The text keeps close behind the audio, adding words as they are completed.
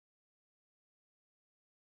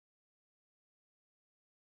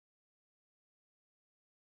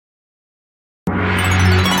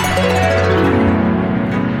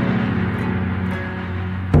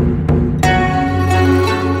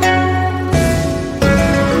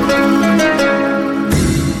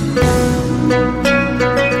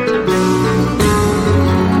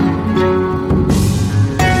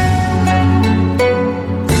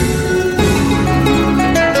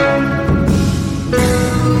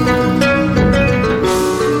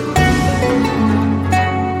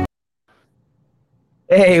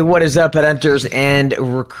Hey, what is up, Headhunters and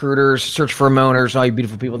recruiters, search firm owners, all you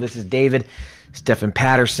beautiful people? This is David Stephen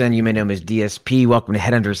Patterson. You may know him as DSP. Welcome to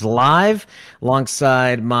Headhunters Live,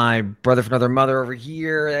 alongside my brother from another mother over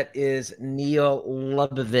here. That is Neil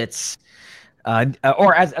Lebovitz,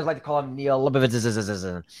 or as I like to call him, Neil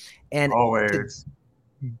Lebovitz. And Always.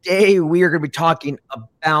 today we are going to be talking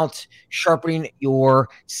about sharpening your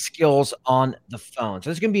skills on the phone. So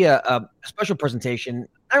this is going to be a special presentation.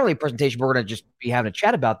 Not really a presentation, but we're going to just be having a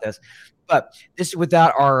chat about this. But this is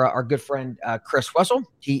without our good friend Chris Wessel.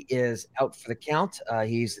 He is out for the count.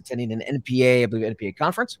 He's attending an NPA, I believe, NPA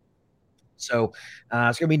conference. So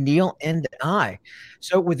it's going to be Neil and I.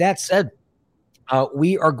 So with that said,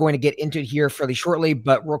 we are going to get into it here fairly shortly,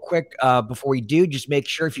 but real quick, before we do, just make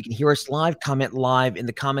sure if you can hear us live, comment live in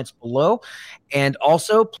the comments below. And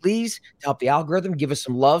also, please, to help the algorithm, give us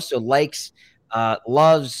some love. So likes,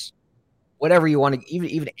 loves, whatever you want to,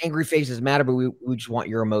 even angry faces matter, but we just want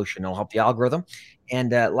your emotion. It'll help the algorithm.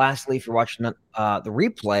 And lastly, if you're watching the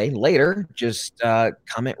replay later, just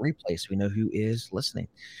comment replay so we know who is listening.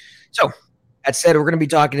 So that said, we're going to be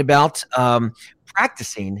talking about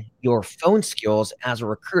practicing your phone skills as a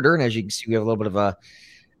recruiter. And as you can see, we have a little bit of a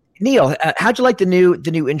Neil. How'd you like the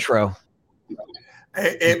new intro?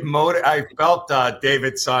 I felt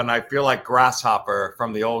David's son. I feel like Grasshopper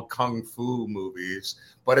from the old kung fu movies,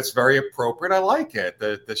 but it's very appropriate. I like it.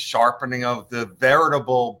 The sharpening of the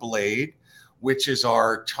veritable blade, which is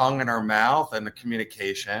our tongue and our mouth and the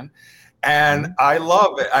communication. And I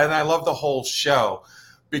love it. And I love the whole show.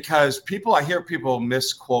 Because I hear people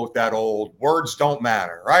misquote that old words don't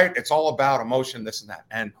matter, right? It's all about emotion, this and that.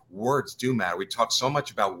 And words do matter. We talk so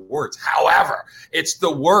much about words. However, it's the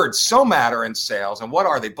words so matter in sales. And what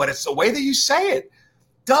are they? But it's the way that you say it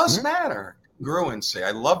does matter. Congruency.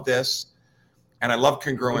 I love this. And I love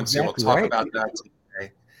congruency. Exactly, we'll talk about that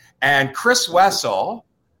today. And Chris Wessel,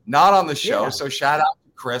 not on the show. So shout out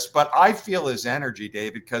to Chris. But I feel his energy,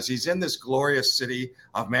 David, because he's in this glorious city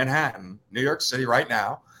of Manhattan, New York City right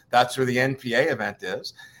now. That's where the NPA event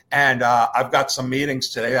is. And I've got some meetings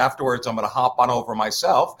today. Afterwards, I'm going to hop on over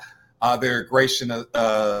myself. They're gracious enough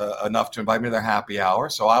to invite me to their happy hour.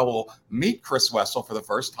 So I will meet Chris Wessel for the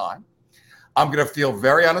first time. I'm going to feel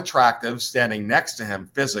very unattractive standing next to him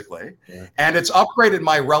physically. Yeah. And it's upgraded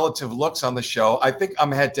my relative looks on the show. I think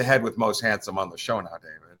I'm head to head with most handsome on the show now,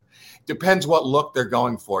 David. Depends what look they're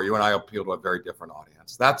going for. You and I appeal to a very different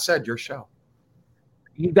audience. That said, your show.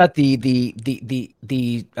 You've got the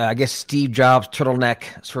I guess Steve Jobs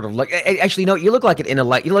turtleneck sort of look. Actually, no, you look like an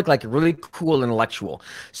intellect. You look like a really cool intellectual.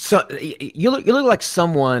 So you look like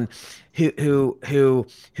someone who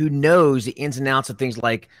knows the ins and outs of things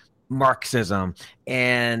like Marxism,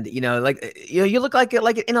 and you look like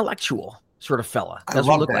an intellectual sort of fella. That's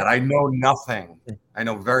I love that. Like. I know nothing. I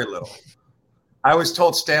know very little. I was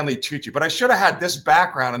told Stanley Tucci, but I should have had this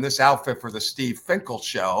background and this outfit for the Steve Finkel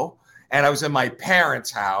show. And I was in my parents'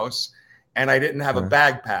 house, and I didn't have a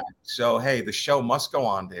bag pack. So, hey, the show must go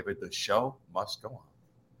on, David. The show must go on.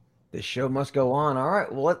 The show must go on. All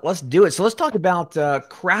right, well, let's do it. So let's talk about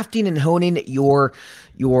crafting and honing your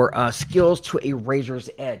skills to a razor's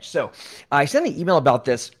edge. So I sent an email about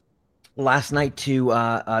this last night to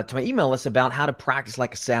my email list about how to practice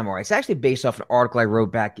like a samurai. It's actually based off an article I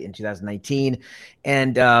wrote back in 2019,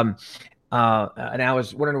 and I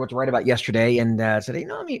was wondering what to write about yesterday, and said, hey,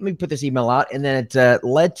 let me put this email out, and then it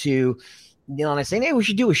led to Neil and I saying, hey, we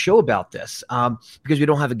should do a show about this because we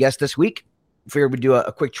don't have a guest this week. Figured we'd do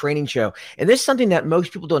a quick training show, and this is something that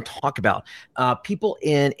most people don't talk about. People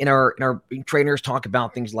in our trainers talk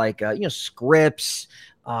about things like scripts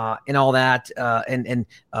and all that, but at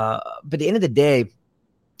the end of the day,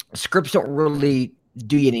 scripts don't really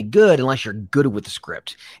do you any good unless you're good with the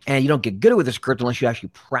script, and you don't get good with the script unless you actually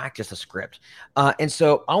practice the script. And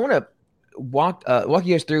so I want to walk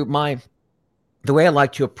you guys through the way I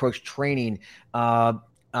like to approach training,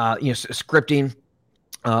 scripting,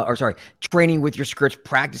 training with your scripts,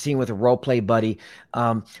 practicing with a role play buddy.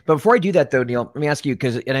 But before I do that though, Neil, let me ask you,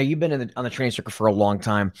 because you've been on the training circuit for a long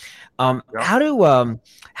time. How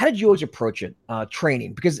did you always approach it,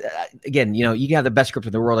 training? Because again, you can have the best script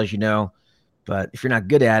in the world, as you know, but if you're not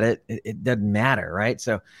good at it, it doesn't matter, right?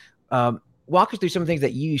 So, walk us through some of the things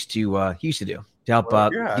that you used to do to help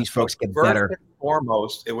these folks get better. First and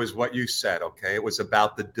foremost, it was what you said. Okay, it was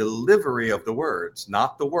about the delivery of the words,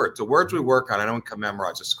 not the words. The words we work on, I don't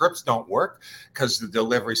memorize. The scripts don't work because the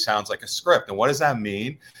delivery sounds like a script. And what does that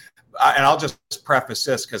mean? and I'll just preface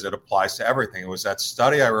this because it applies to everything. It was that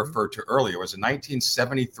study I referred to earlier. It was a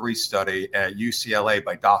 1973 study at UCLA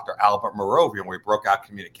by Dr. Albert Moravian, where he broke out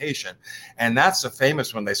communication. And that's the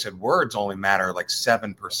famous one. They said words only matter like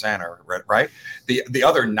 7%, or right? The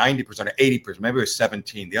other 90% or 80%, maybe it was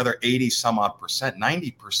 17, the other 80 some odd percent,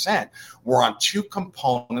 90% were on two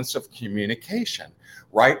components of communication,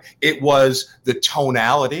 right? It was the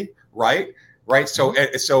tonality, right? So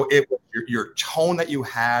it was your tone that you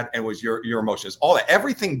had, and was your emotions, all that,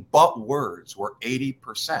 everything but words were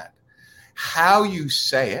 80%. How you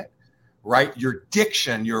say it, right? Your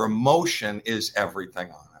diction, your emotion is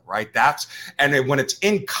everything on it, right? And when it's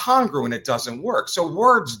incongruent, it doesn't work. So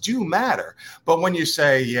words do matter. But when you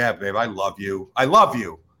say, yeah, babe, I love you,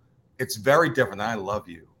 it's very different than I love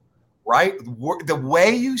you, right? The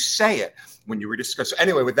way you say it when you were discussing.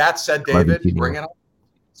 Anyway, with that said, David, bring it up.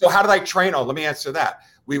 So how did I train? Oh, let me answer that.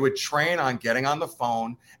 We would train on getting on the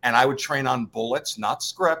phone, and I would train on bullets, not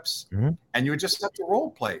scripts. And you would just have to role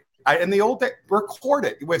play. In the old day, record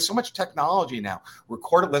it. We have so much technology now.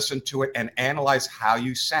 Record it, listen to it, and analyze how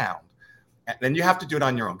you sound. And then you have to do it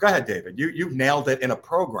on your own. Go ahead, David. You've nailed it in a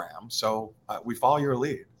program, so we follow your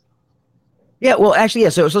lead. Yeah, well, actually, yeah.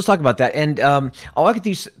 So let's talk about that. And I'll get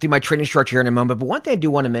through my training structure here in a moment. But one thing I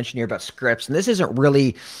do want to mention here about scripts, and this isn't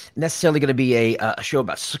really necessarily going to be a show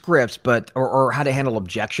about scripts, but or how to handle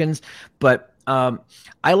objections. But I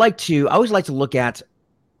always like to look at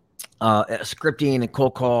scripting and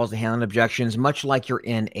cold calls and handling objections, much like you're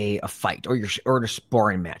in a fight or in a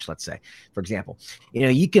sparring match. Let's say, for example,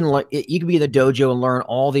 you can be in the dojo and learn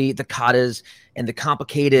all the katas and the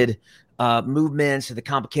complicated movements and the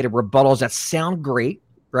complicated rebuttals that sound great,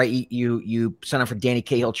 right? You sign up for Danny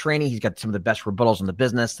Cahill training. He's got some of the best rebuttals in the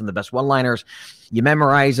business, some of the best one-liners. You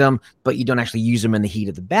memorize them, but you don't actually use them in the heat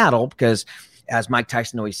of the battle because, as Mike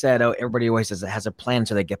Tyson always said, everybody always has a plan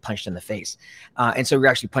so they get punched in the face. And so you're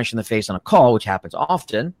actually punched in the face on a call, which happens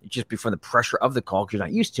often, just before the pressure of the call because you're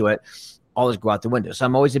not used to it. All this go out the window. So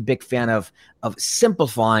I'm always a big fan of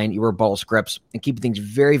simplifying your rebuttal scripts and keeping things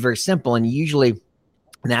very, very simple. And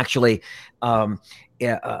actually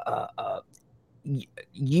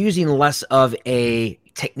using less of a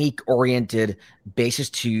technique-oriented basis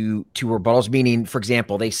to rebuttals, meaning, for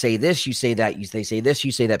example, they say this, you say that, they say this,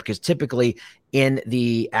 you say that, because typically in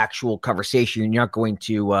the actual conversation, you're not going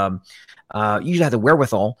to usually have the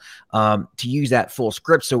wherewithal to use that full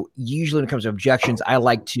script. So usually when it comes to objections, I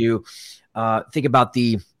like to think about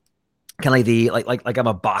the kind of like I'm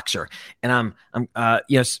a boxer and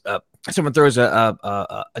someone throws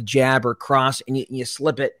a jab or cross and you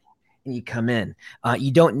slip it and you come in.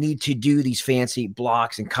 You don't need to do these fancy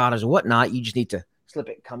blocks and katas and whatnot. You just need to slip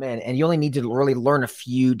it, come in, and you only need to really learn a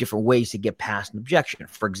few different ways to get past an objection.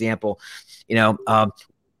 For example, you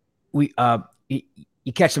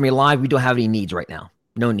catch somebody live. We don't have any needs right now.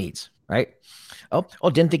 No needs, right? Oh,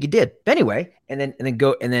 didn't think you did. But anyway, and then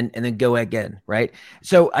go again, right?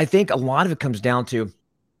 So I think a lot of it comes down to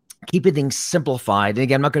keeping things simplified. And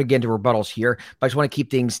again, I'm not going to get into rebuttals here, but I just want to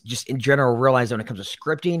keep things just in general, realize that when it comes to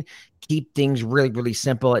scripting, keep things really, really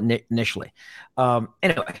simple initially. Anyway,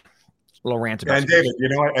 a little rant about And David,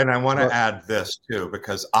 and I want to add this too,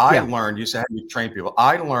 because I learned, you said you train people.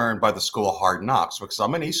 I learned by the school of hard knocks because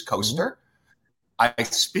I'm an East Coaster. I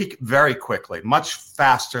speak very quickly, much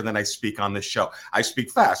faster than I speak on this show. I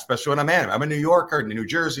speak fast, especially when I'm a New Yorker, New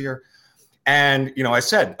Jerseyer. And, I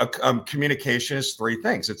said communication is three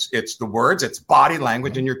things. It's the words, it's body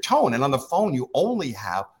language, and your tone. And on the phone, you only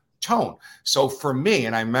have tone. So for me,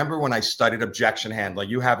 and I remember when I studied objection handling,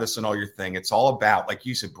 you have this in all your thing. It's all about, like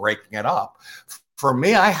you said, breaking it up. For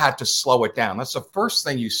me, I had to slow it down. That's the first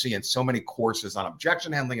thing you see in so many courses on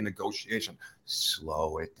objection handling and negotiation.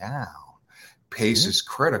 Slow it down. Pace is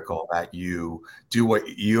critical, that you do what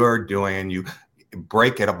you're doing and you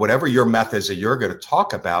break it up. Whatever your methods that you're going to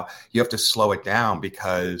talk about, you have to slow it down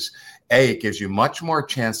because it gives you much more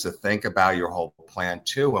chance to think about your whole plan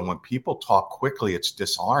too. And when people talk quickly, it's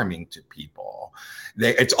disarming to people.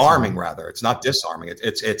 It's arming rather. It's not disarming.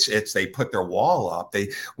 It's they put their wall up.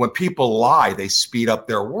 When people lie, they speed up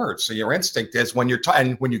their words. So your instinct is when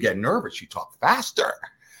and when you get nervous, you talk faster.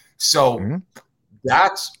 So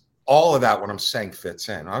that's all of that. What I'm saying fits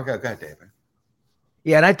in. Okay, go ahead, David.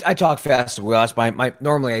 Yeah, and I talk fast as well.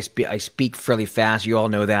 Normally I speak fairly fast. You all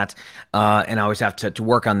know that, and I always have to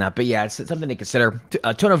work on that. But yeah, it's something to consider.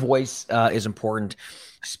 Tone of voice is important.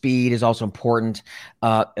 Speed is also important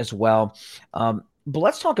as well. But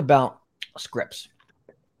let's talk about scripts.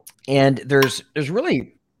 And there's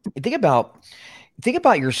really, think about think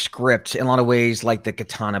about your script in a lot of ways like the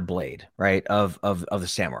katana blade, right? Of the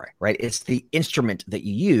samurai, right? It's the instrument that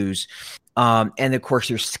you use. And of course,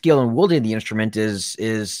 your skill in wielding the instrument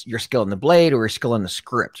is your skill in the blade or your skill in the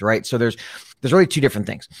script, right? So there's really two different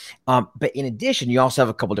things. But in addition, you also have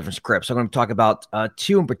a couple different scripts. So I'm going to talk about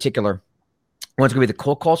two in particular. One's going to be the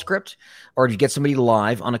cold call script, or if you get somebody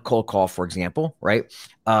live on a cold call, for example, right?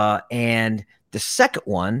 And the second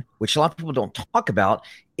one, which a lot of people don't talk about,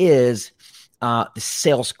 is the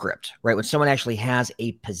sales script, right? When someone actually has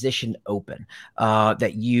a position open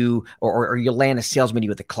that you or you land a sales meeting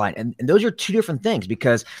with a client. And those are two different things,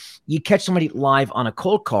 because you catch somebody live on a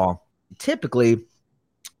cold call, typically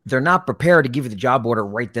they're not prepared to give you the job order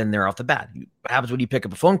right then there off the bat. What happens when you pick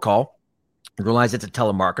up a phone call? You realize it's a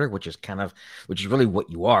telemarketer, which is really what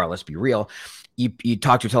you are. Let's be real. You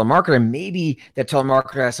talk to a telemarketer, and maybe that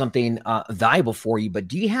telemarketer has something valuable for you, but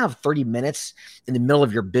do you have 30 minutes in the middle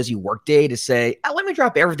of your busy workday to say, let me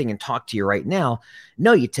drop everything and talk to you right now?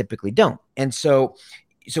 No, you typically don't. And so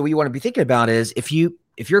what you want to be thinking about is if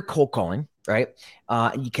you're cold calling, right,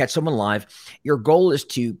 and you catch someone live, your goal is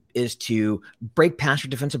to break past your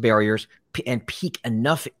defensive barriers and pique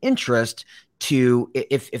enough interest to,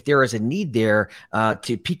 if there is a need there,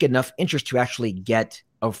 to pique enough interest to actually get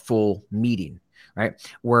a full meeting, right?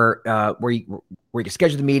 Where you can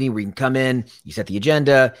schedule the meeting, where you can come in, you set the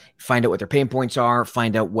agenda, find out what their pain points are,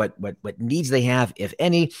 find out what needs they have, if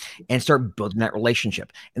any, and start building that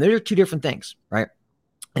relationship. And those are two different things, right?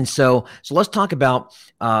 And so let's talk about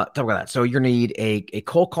that. So you're going to need a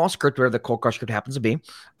cold call script, whatever the cold call script happens to be.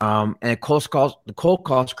 And the cold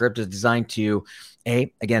call script is designed to,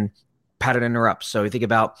 again, pattern interrupt. So you think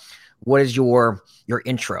about, what is your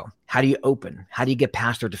intro? How do you open? How do you get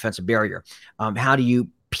past their defensive barrier? How do you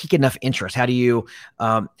pique enough interest? How do you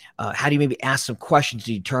maybe ask some questions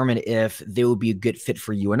to determine if they will be a good fit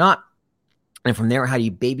for you or not? And from there, how do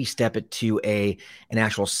you baby step it to an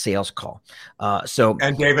actual sales call?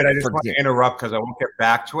 And David, I just want to interrupt because I won't get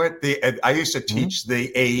back to it. I used to teach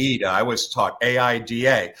the AIDA. I was taught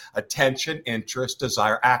AIDA: attention, interest,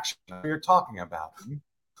 desire, action. What you're talking about,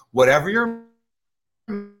 whatever you're.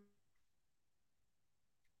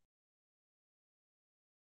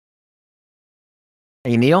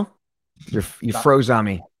 Hey, Neil, you froze on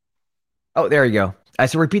me. Oh, there you go. I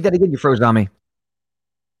said, repeat that again. You froze on me.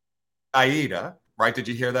 AIDA, right? Did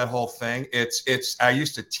you hear that whole thing? I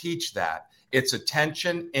used to teach that. It's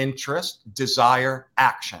attention, interest, desire,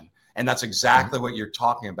 action. And that's exactly what you're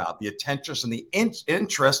talking about. The attention and the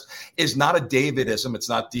interest is not a Davidism. It's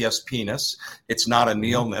not DS penis. It's not a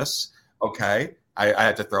Neilness. Okay. I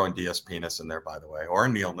had to throw in DS penis in there, by the way, or a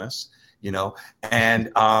Neilness.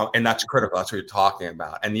 And that's critical. That's what you're talking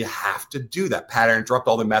about. And you have to do that. Pattern interrupt,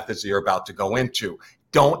 all the methods that you're about to go into.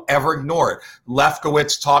 Don't ever ignore it.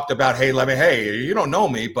 Lefkowitz talked about, hey, you don't know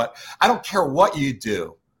me, but I don't care what you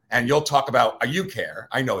do. And you'll talk about, you care.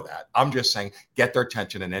 I know that. I'm just saying, get their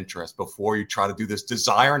attention and interest before you try to do this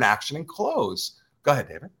desire and action and close. Go ahead,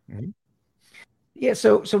 David. Mm-hmm. Yeah.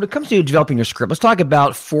 So when it comes to developing your script, let's talk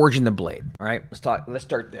about forging the blade. All right. Let's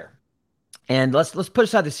start there. And let's put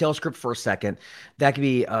aside the sales script for a second. That could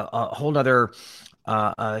be a whole nother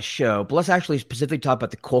show, but let's actually specifically talk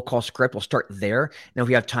about the cold call script. We'll start there. And if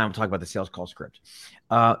we have time, we'll talk about the sales call script.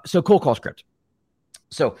 So cold call script.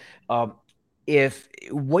 So if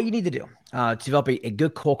what you need to do to develop a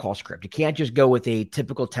good cold call script, you can't just go with a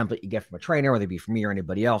typical template you get from a trainer, whether it be from me or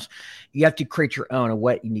anybody else. You have to create your own. And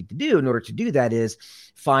what you need to do in order to do that is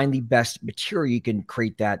find the best material you can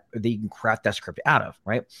create that you can craft that script out of,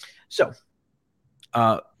 right? So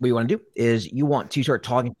what you want to do is you want to start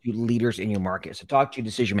talking to leaders in your market. So talk to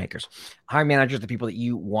decision makers, hiring managers, the people that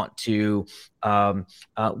you want to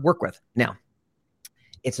work with. Now,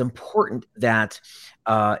 it's important that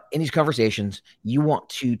in these conversations, you want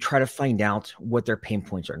to try to find out what their pain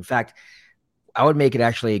points are. In fact, I would make it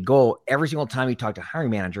actually a goal every single time you talk to a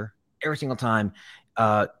hiring manager, every single time,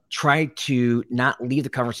 try to not leave the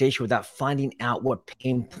conversation without finding out what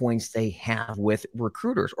pain points they have with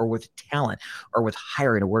recruiters or with talent or with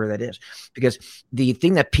hiring or whatever that is. Because the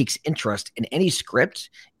thing that piques interest in any script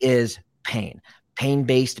is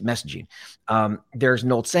pain-based messaging. There's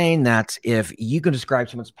an old saying that if you can describe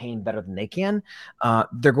someone's pain better than they can,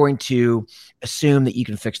 they're going to assume that you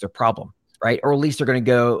can fix their problem, right? Or at least they're going to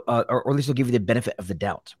go, or at least they'll give you the benefit of the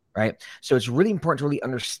doubt, right? So it's really important to really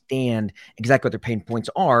understand exactly what their pain points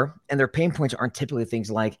are. And their pain points aren't typically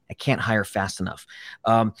things like, I can't hire fast enough.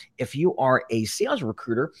 If you are a sales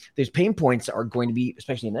recruiter, those pain points are going to be,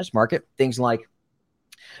 especially in this market, things like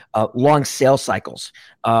long sales cycles,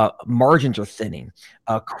 margins are thinning,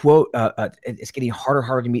 it's getting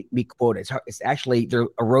harder to meet quota. It's actually, they're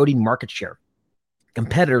eroding market share.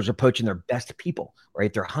 competitors are poaching their best people,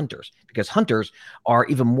 right? They're hunters, because hunters are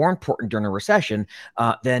even more important during a recession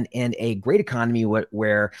than in a great economy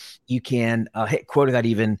where you can hit quota without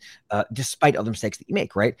even, despite other mistakes that you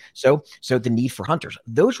make, right? So the need for hunters,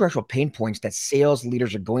 those are actual pain points that sales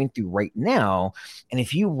leaders are going through right now. And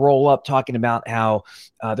if you roll up talking about how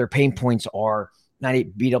their pain points are not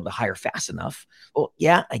being able to hire fast enough, well,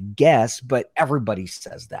 yeah, I guess, but everybody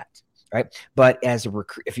says that. Right. But as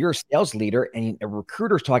if you're a sales leader and a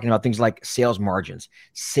recruiter is talking about things like sales margins,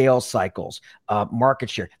 sales cycles, market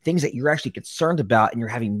share, things that you're actually concerned about and you're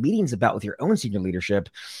having meetings about with your own senior leadership,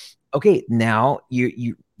 okay, now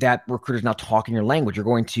you that recruiter is now talking your language. You're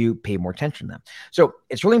going to pay more attention to them. So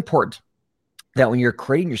it's really important that when you're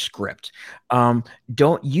creating your script,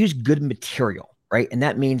 don't use good material, right? And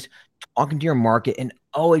that means talking to your market and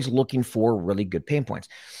always looking for really good pain points.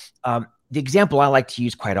 The example I like to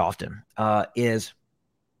use quite often is,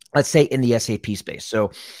 let's say, in the SAP space. So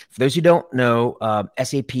for those who don't know,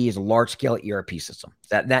 SAP is a large-scale ERP system.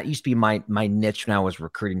 That used to be my niche when I was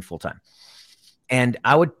recruiting full-time. And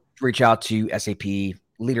I would reach out to SAP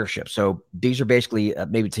leadership. So these are basically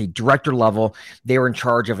maybe to director level. They were in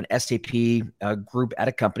charge of an SAP group at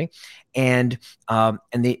a company. And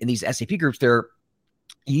in these SAP groups, they're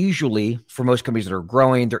usually, for most companies that are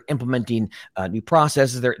growing, they're implementing new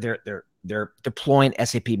processes. They're deploying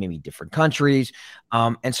SAP maybe different countries.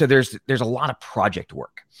 And so there's a lot of project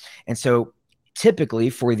work. And so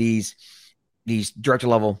typically for these director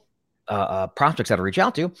level prospects that I reach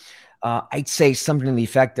out to, I'd say something to the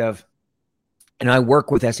effect of, and I work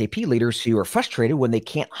with SAP leaders who are frustrated when they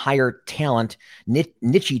can't hire talent,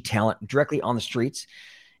 niche talent directly on the streets.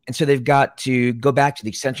 And so they've got to go back to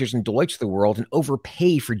the Accentures and Deloittes of the world and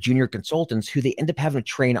overpay for junior consultants who they end up having to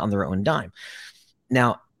train on their own dime.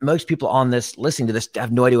 Now, most people on this listening to this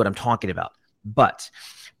have no idea what I'm talking about. But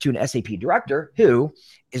to an SAP director who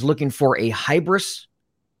is looking for a hybris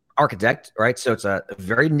architect, right? So it's a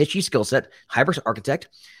very niche skill set, hybris architect.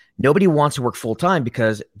 Nobody wants to work full-time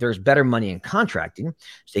because there's better money in contracting.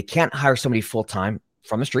 So they can't hire somebody full-time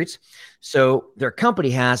from the streets. So their company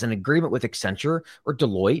has an agreement with Accenture or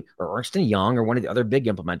Deloitte or Ernst & Young or one of the other big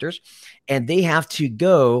implementers. And they have to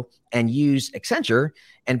go and use Accenture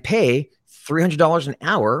and pay $300 an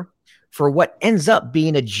hour for what ends up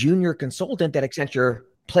being a junior consultant that Accenture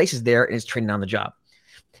places there and is training on the job.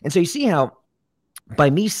 And so you see how by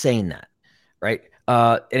me saying that, right?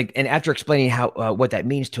 And after explaining how what that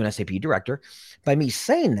means to an SAP director, by me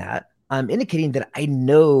saying that, I'm indicating that I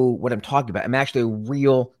know what I'm talking about. I'm actually a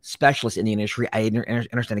real specialist in the industry. I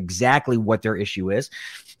understand exactly what their issue is,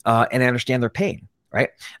 and I understand their pain, right?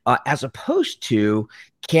 As opposed to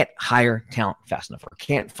can't hire talent fast enough or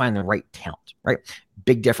can't find the right talent, right?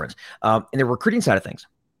 Big difference. In the recruiting side of things,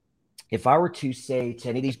 if I were to say to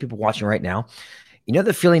any of these people watching right now, you know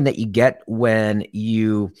the feeling that you get when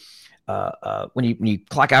you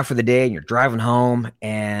clock out for the day and you're driving home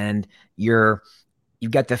and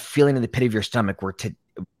you've got the feeling in the pit of your stomach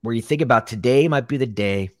where you think about today might be the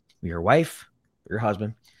day your wife or your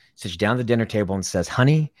husband sits you down at the dinner table and says,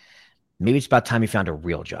 honey, maybe it's about time you found a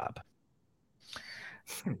real job.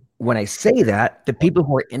 When I say that, the people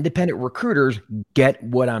who are independent recruiters get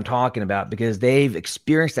what I'm talking about because they've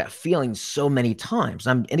experienced that feeling so many times.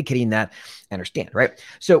 I'm indicating that I understand, right?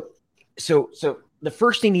 So the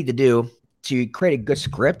first thing you need to do to create a good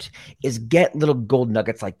script is get little gold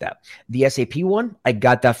nuggets like that. The SAP one, I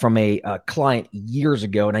got that from a client years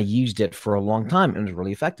ago, and I used it for a long time, and it was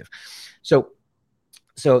really effective. So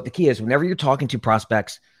the key is whenever you're talking to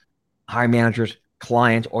prospects, hiring managers,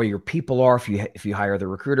 clients, or your people are, if you hire the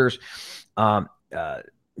recruiters,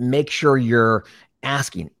 make sure you're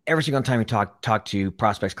asking every single time you talk to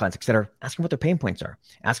prospects, clients, et cetera, ask them what their pain points are.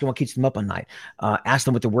 Ask them what keeps them up at night. Ask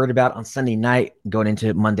them what they're worried about on Sunday night going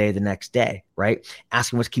into Monday the next day, right?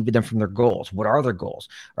 Ask them what's keeping them from their goals. What are their goals,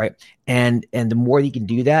 right? And the more you can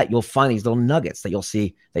do that, you'll find these little nuggets that you'll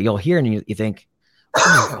see, that you'll hear, and you think,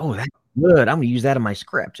 oh, that's good. I'm going to use that in my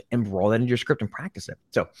script and roll that into your script and practice it.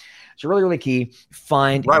 So it's really, really key.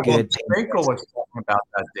 Find right. good. Well, Finkel was talking about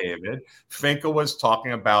that, David. Finkel was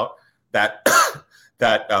talking about that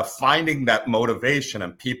finding that motivation,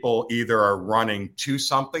 and people either are running to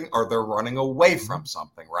something or they're running away from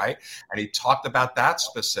something, right? And he talked about that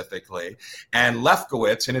specifically. And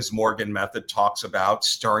Lefkowitz in his Morgan method talks about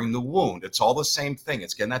stirring the wound. It's all the same thing.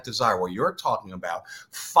 It's getting that desire. Well, you're talking about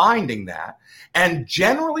finding that. And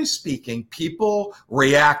generally speaking, people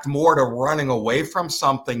react more to running away from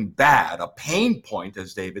something bad, a pain point,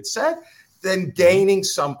 as David said, than gaining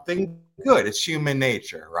something good. It's human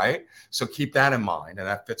nature, right? So keep that in mind, and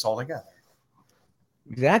that fits all together.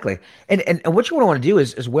 Exactly. And what you want to do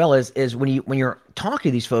is, as well is when you're talking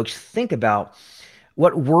to these folks, think about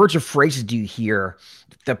what words or phrases do you hear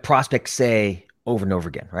the prospects say over and over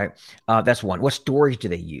again, right? That's one. What stories do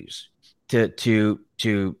they use to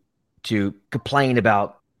to complain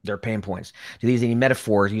about their pain points? Do they use any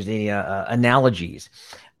metaphors? Use any analogies?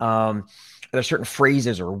 Are there certain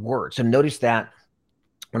phrases or words? So notice that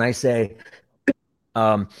when I say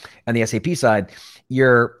on the SAP side,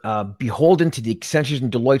 you're beholden to the Accentures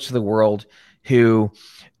and Deloittes of the world who,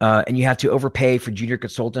 and you have to overpay for junior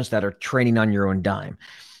consultants that are training on your own dime.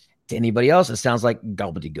 To anybody else, it sounds like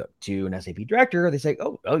gobbledygook. To an SAP director, they say,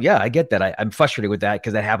 "Oh yeah, I get that. I'm frustrated with that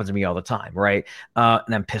because that happens to me all the time, right?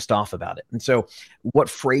 And I'm pissed off about it." And so, what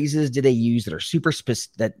phrases do they use that are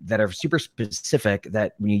that are super specific?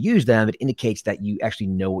 That when you use them, it indicates that you actually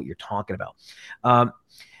know what you're talking about.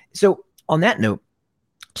 So, on that note,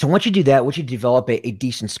 so once you do that, once you develop a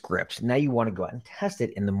decent script, now you want to go out and test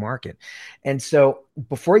it in the market. And so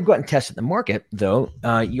before you go out and test it in the market, though,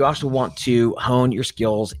 you also want to hone your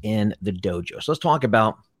skills in the dojo. So let's talk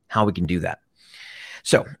about how we can do that.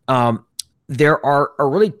 So there are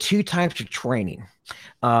really two types of training.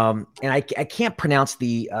 And I can't pronounce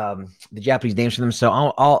the Japanese names for them, so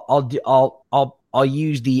I'll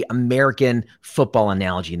use the American football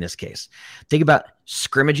analogy in this case. Think about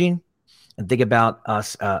scrimmaging. And think about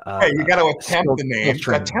us. Hey, you got to attempt the name.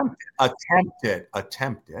 Attempt it.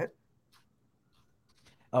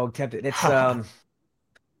 Oh, attempt it. It's I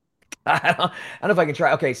don't know if I can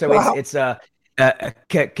try. Okay, so it's Kakari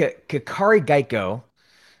Geico,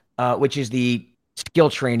 which is the skill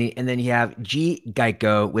training, and then you have G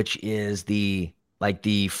Geico, which is the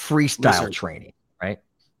freestyle training, right?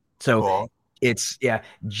 So cool. It's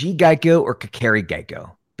G Geico or Kakari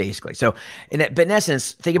Geico. Basically. So, but in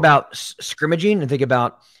essence, think about scrimmaging and think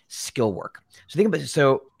about skill work.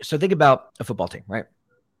 So think about a football team, right?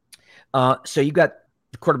 So you've got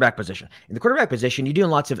the quarterback position. In the quarterback position, you're doing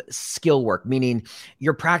lots of skill work, meaning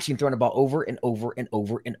you're practicing throwing the ball over and over and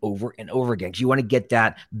over and over and over again. You want to get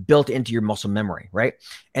that built into your muscle memory, right?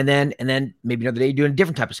 And then maybe another day you're doing a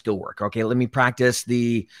different type of skill work. Okay, let me practice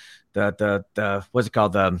the what's it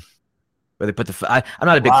called? Where they put I'm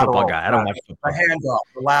not a big football guy. I don't watch football. The handoff,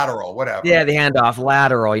 the lateral, whatever. Yeah, the handoff,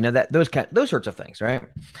 lateral, those sorts of things, right?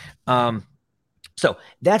 So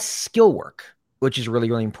that's skill work, which is really,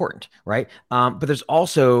 really important, right? But there's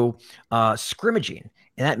also scrimmaging,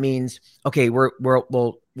 and that means okay,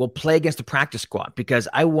 we'll play against the practice squad because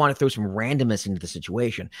I want to throw some randomness into the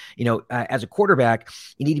situation. As a quarterback,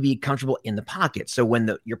 you need to be comfortable in the pocket. So when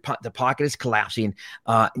the pocket is collapsing,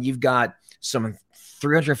 and you've got some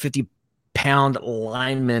 350-pound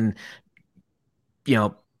lineman,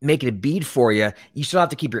 making a bead for you, you still have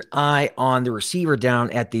to keep your eye on the receiver down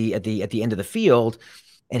at the end of the field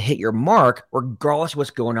and hit your mark regardless of what's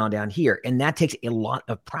going on down here. And that takes a lot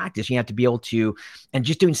of practice. You have to be able to, and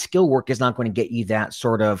just doing skill work is not going to get you that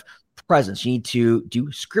sort of presence. You need to do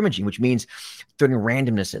scrimmaging, which means throwing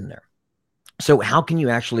randomness in there. So how can you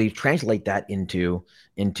actually translate that into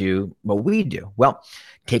what we do? Well,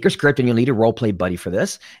 take your script, and you'll need a role play buddy for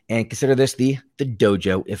this, and consider this the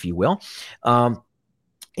dojo, if you will. And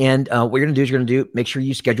what you're going to do is make sure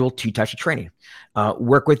you schedule 2 types of training.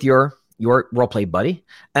 Work with your role play buddy,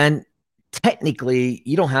 and technically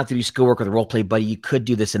you don't have to do skill work with a role play buddy. You could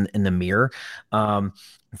do this in the mirror. In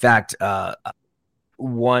fact,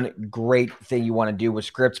 one great thing you want to do with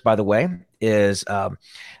scripts, by the way, is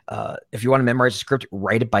if you want to memorize a script,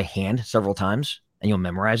 write it by hand several times and you'll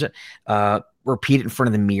memorize it. Repeat it in front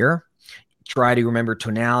of the mirror. Try to remember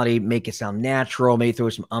tonality, make it sound natural, maybe throw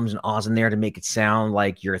some ums and ahs in there to make it sound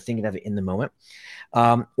like you're thinking of it in the moment.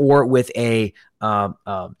 Or with a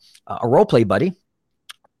role play buddy,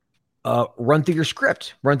 run through your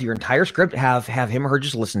script, run through your entire script, have him or her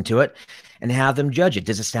just listen to it and have them judge it.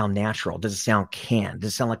 Does it sound natural? Does it sound canned?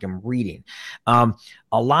 Does it sound like I'm reading? A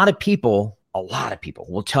lot of people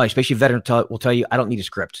will tell you, especially veterans will tell you, I don't need a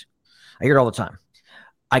script. I hear it all the time.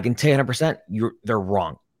 I can tell you 100%, they're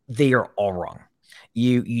wrong. They are all wrong.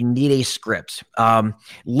 You need a script.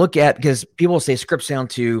 Because people will say scripts sound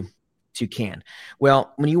too canned.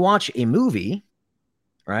 Well, when you watch a movie,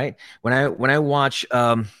 right? When I watch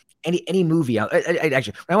any movie,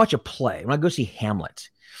 actually, when I watch a play, when I go see Hamlet,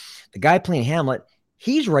 the guy playing Hamlet,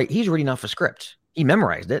 he's reading off a script. He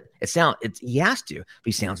memorized it. He has to, but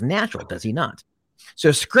he sounds natural, does he not?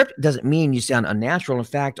 So script doesn't mean you sound unnatural. In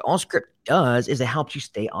fact, all script does is it helps you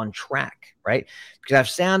stay on track, right?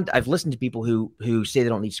 Because I've listened to people who say they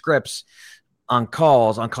don't need scripts on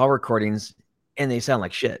call recordings, and they sound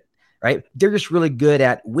like shit, right? They're just really good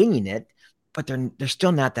at winging it, but they're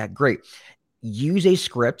still not that great. Use a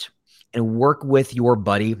script and work with your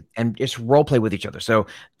buddy and just role play with each other. So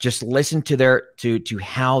just listen to to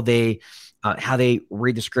how they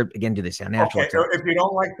read the script. Again, do they sound natural? Okay, if you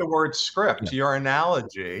don't like the word script, your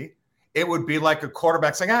analogy, it would be like a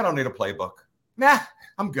quarterback saying, I don't need a playbook. Nah,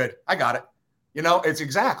 I'm good. I got it. It's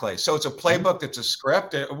exactly. So it's a playbook, it's a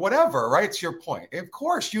script, whatever, right? It's your point. Of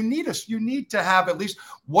course, you need to have at least,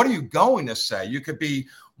 what are you going to say? You could be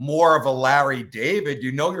more of a Larry David.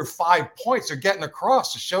 Your 5 points are getting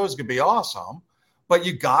across. The show is going to be awesome. But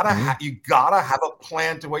you gotta have a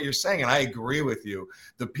plan to what you're saying. And I agree with you.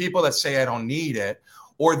 The people that say I don't need it,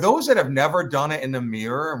 or those that have never done it in the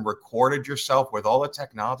mirror and recorded yourself with all the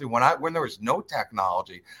technology. When there was no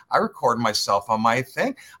technology, I recorded myself on my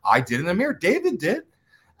thing. I did in the mirror. David did.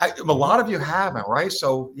 A lot of you haven't, right?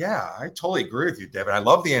 So yeah, I totally agree with you, David. I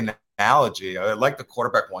love the analogy. I like the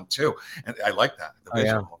quarterback one too, and I like that the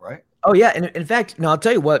visual, right? Oh yeah, and in fact, I'll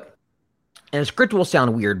tell you what. And a script will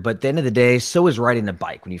sound weird, but at the end of the day, so is riding a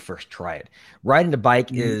bike when you first try it. Riding a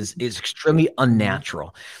bike is extremely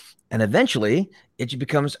unnatural. And eventually, it just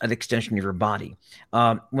becomes an extension of your body.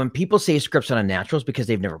 When people say scripts are unnatural, it's because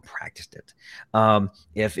they've never practiced it.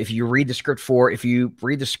 If you read the script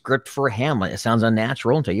for Hamlet, it sounds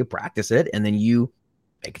unnatural until you practice it, and then you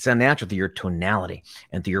make it sound natural through your tonality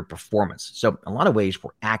and through your performance. So, in a lot of ways,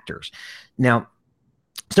 we're actors. Now,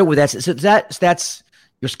 so with that, that's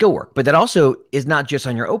your skill work, but that also is not just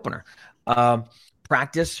on your opener.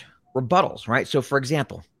 Practice rebuttals, right? So, for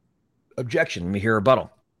example, objection. Let me hear a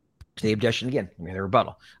rebuttal. Say objection again. Let me hear a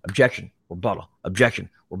rebuttal. Objection, rebuttal. Objection,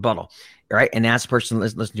 rebuttal. All right, and as the person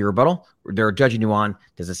listen to your rebuttal, they're judging you on: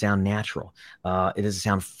 does it sound natural? It doesn't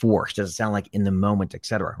sound forced. Does it sound like in the moment,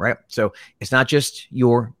 etc. Right? So it's not just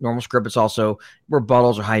your normal script; it's also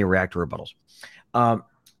rebuttals or how you react to rebuttals.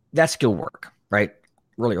 That's skill work, right?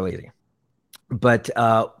 Really, really easy. But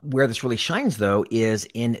where this really shines, though, is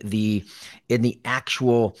in the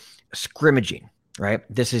actual scrimmaging, right?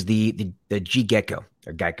 This is the G-Gecko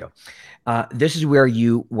or Geico. This is where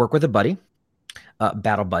you work with a buddy,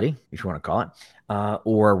 battle buddy, if you want to call it,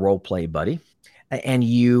 or a role play buddy, and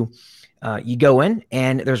you go in,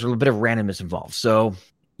 and there's a little bit of randomness involved. So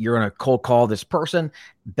you're going to cold call this person.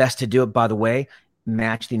 Best to do it, by the way,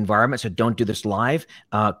 match the environment. So don't do this live.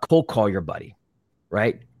 Cold call your buddy,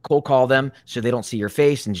 right? Cold call them so they don't see your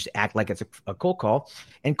face and just act like it's a cold call,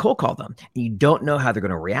 and cold call them. And you don't know how they're going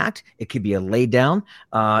to react. It could be a lay down.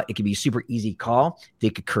 It could be a super easy call. They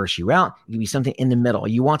could curse you out. It could be something in the middle.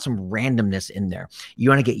 You want some randomness in there. You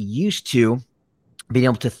want to get used to being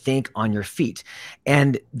able to think on your feet.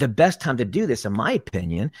 And the best time to do this, in my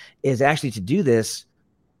opinion, is actually to do this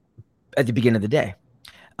at the beginning of the day.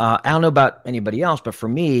 I don't know about anybody else, but for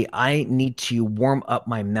me, I need to warm up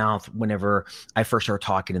my mouth whenever I first start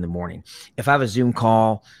talking in the morning. If I have a Zoom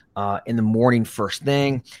call in the morning first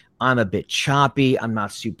thing, I'm a bit choppy. I'm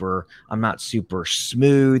not super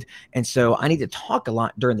smooth. And so I need to talk a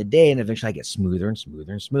lot during the day, and eventually I get smoother and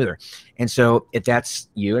smoother and smoother. And so if that's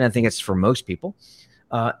you, and I think it's for most people,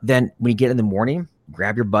 then when you get in the morning,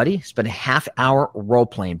 grab your buddy, spend a half hour role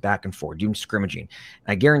playing back and forth, doing scrimmaging.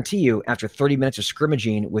 I guarantee you, after 30 minutes of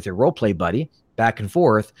scrimmaging with your role play buddy back and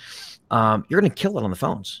forth, you're going to kill it on the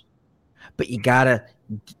phones. But you got to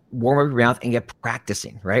warm up your mouth and get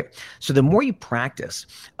practicing, right? So the more you practice,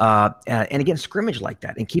 and again, scrimmage like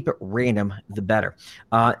that and keep it random, the better.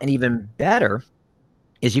 And even better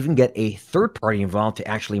is you can get a third party involved to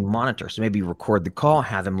actually monitor. So maybe record the call,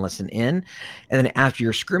 have them listen in, and then after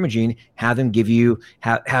you're scrimmaging, have them give you,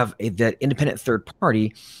 that independent third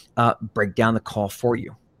party break down the call for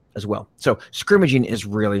you as well. So scrimmaging is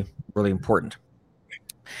really, really important.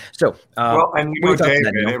 So, and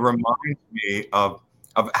David, it reminds me of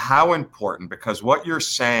how important, because what you're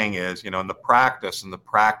saying is, in the practice,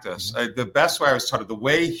 the best way I was taught, the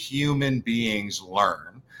way human beings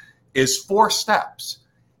learn is 4 steps.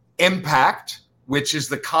 Impact, which is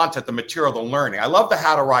the content, the material, the learning. I love the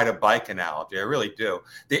how to ride a bike analogy. I really do.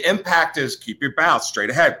 The impact is keep your bounce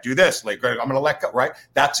straight ahead. Do this. I'm going to let go, right?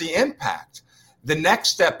 That's the impact. The next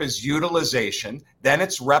step is utilization. Then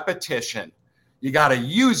it's repetition. You got to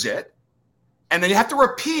use it, and then you have to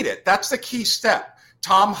repeat it. That's the key step.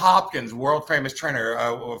 Tom Hopkins, world famous trainer,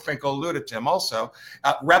 Finkel alluded to him also.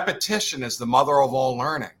 Repetition is the mother of all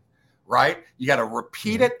learning, right? You got to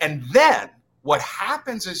repeat it, and then what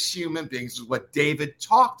happens as human beings is what David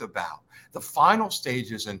talked about. The final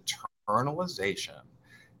stage is internalization.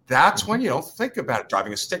 That's when you don't think about it,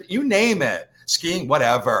 driving a stick, you name it, skiing,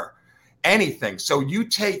 whatever, anything. So you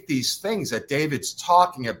take these things that David's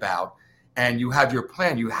talking about, and you have your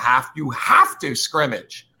plan. You have to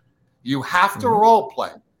scrimmage. You have to role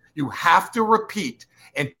play. You have to repeat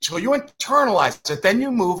until you internalize it. Then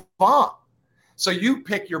you move on. So you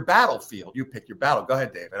pick your battlefield. You pick your battle. Go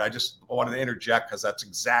ahead, David. I just wanted to interject because that's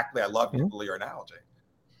exactly, I love your analogy.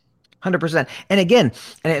 100%. And again,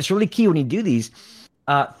 and it's really key when you do these,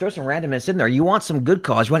 throw some randomness in there. You want some good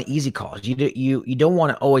calls. You want easy calls. You don't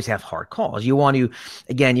want to always have hard calls. You want to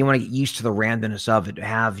get used to the randomness of it.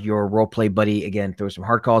 Have your role play buddy, again, throw some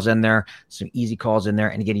hard calls in there, some easy calls in there.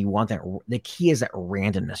 And again, you want that. The key is that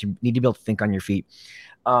randomness. You need to be able to think on your feet.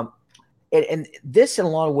 And this in a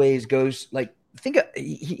lot of ways goes like,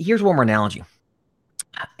 here's one more analogy.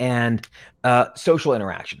 And social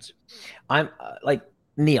interactions. I'm like,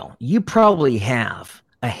 Neil, you probably have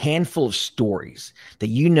a handful of stories that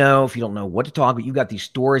if you don't know what to talk about, you've got these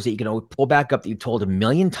stories that you can always pull back up that you've told a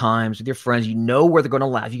million times with your friends. You know where they're going to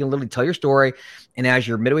laugh. You can literally tell your story, and as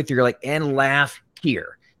you're midway through, you're like, and laugh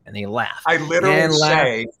here. And they laugh. I literally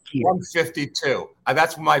say 152.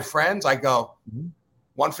 That's my friends. I go,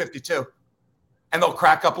 152. And they'll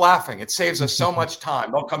crack up laughing. It saves us so much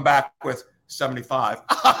time. They'll come back with 75.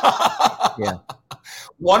 Yeah.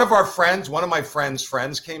 One of my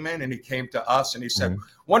friends came in and he came to us and he said,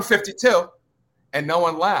 152. And no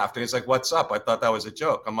one laughed. And he's like, what's up? I thought that was a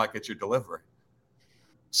joke. I'm like, it's your delivery.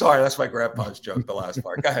 Sorry, that's my grandpa's joke, the last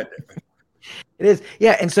part. Go ahead, David. It is.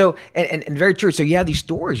 Yeah. And so, and very true. So you have these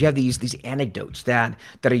stories, you have these anecdotes that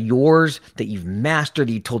are yours, that you've mastered,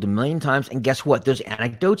 that you told a million times. And guess what? Those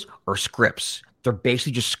anecdotes are scripts. They're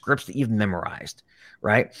basically just scripts that you've memorized.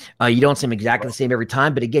 Right. You don't say them exactly the same every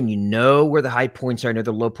time, but again, you know where the high points are, you know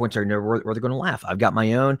the low points are, you know where they're going to laugh. I've got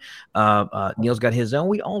my own. Neil's got his own.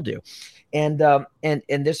 We all do. And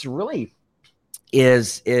this really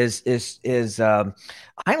is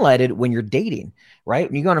highlighted when you're dating, right?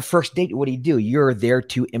 When you go on a first date, what do? You're there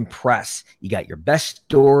to impress. You got your best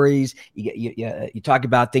stories. You talk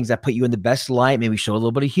about things that put you in the best light. Maybe show a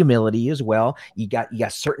little bit of humility as well. You got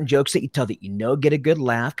certain jokes that you tell that get a good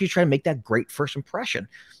laugh because you're trying to make that great first impression.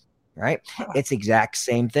 Right. It's the exact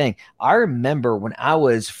same thing. I remember when I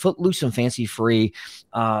was footloose and fancy free,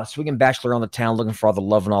 swinging bachelor on the town, looking for all the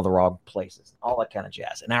love in all the wrong places, all that kind of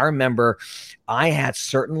jazz. And I remember I had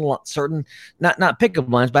certain not pickup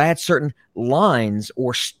lines, but I had certain lines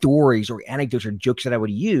or stories or anecdotes or jokes that I would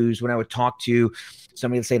use when I would talk to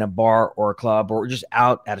somebody, let's say in a bar or a club or just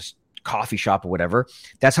out at a coffee shop or whatever.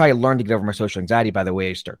 That's how I learned to get over my social anxiety, by the way.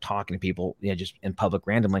 I start talking to people, just in public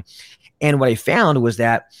randomly. And what I found was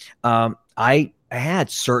that I had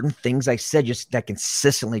certain things I said just that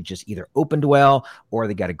consistently just either opened well or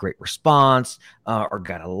they got a great response or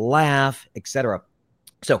got a laugh, etc.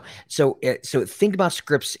 So think about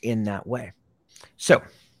scripts in that way. So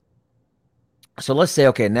let's say,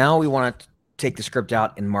 okay, now we want to take the script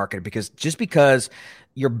out and market it because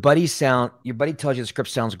your buddy tells you the script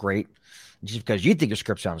sounds great, just because you think your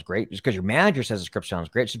script sounds great, just because your manager says the script sounds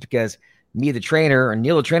great, just because me, the trainer, or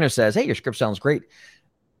Neil, the trainer, says, hey, your script sounds great,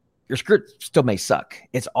 your script still may suck.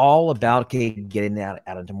 It's all about getting that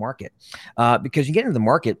out into market. Because you get into the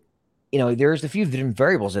market, there's a few different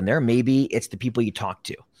variables in there. Maybe it's the people you talk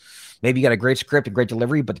to. Maybe you got a great script, a great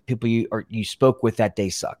delivery, but the people you spoke with that day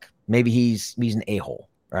suck. Maybe he's an a-hole.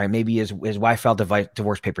 Right? Maybe his wife filed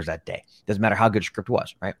divorce papers that day. Doesn't matter how good your script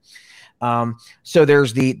was, right? So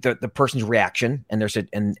there's the person's reaction, and there's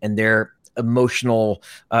and their emotional,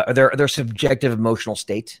 their subjective emotional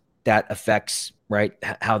state that affects, right,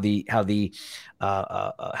 how the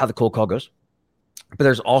cold call goes. But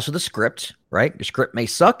there's also the script, right? Your script may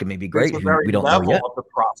suck, it may be great. We don't know yet. Of the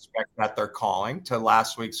prospect that they're calling to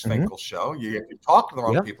last week's Finkel show. You talk to the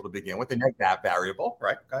wrong people to begin with, and that variable,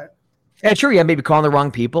 right? Go ahead. Yeah, sure. Yeah, maybe calling the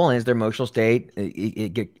wrong people and is their emotional state.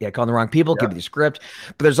 Calling the wrong people, give you the script.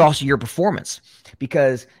 But there's also your performance.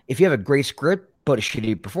 Because if you have a great script, but a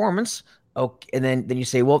shitty performance, okay, and then you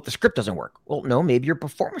say, well, the script doesn't work. Well, no, maybe your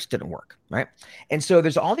performance didn't work, right? And so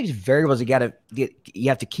there's all these variables you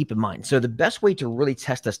have to keep in mind. So the best way to really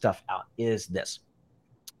test this stuff out is this.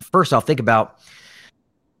 First, I'll think about,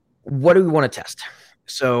 what do we want to test?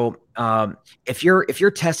 So if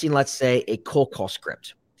you're testing, let's say, a cold call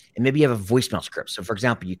script, and maybe you have a voicemail script. So, for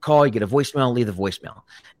example, you call, you get a voicemail, leave the voicemail,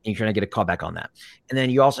 and you're trying to get a call back on that. And then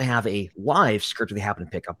you also have a live script that they happen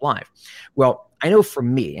to pick up live. Well, I know for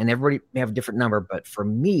me, and everybody may have a different number, but for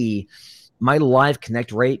me, my live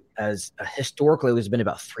connect rate historically has been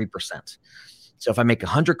about 3%. So if I make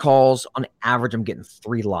 100 calls, on average, I'm getting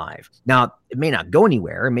 3 live. Now, it may not go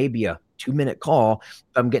anywhere. It may be a 2-minute call,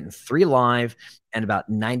 but I'm getting 3 live and about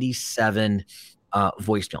 97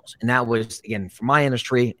 voicemails. And that was, again, for my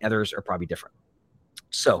industry. Others are probably different.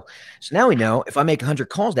 So now we know if I make 100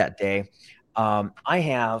 calls that day, I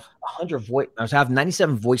have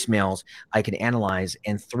 97 voicemails I can analyze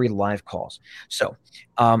and 3 live calls. So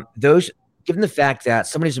those, given the fact that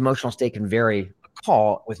somebody's emotional state can vary, a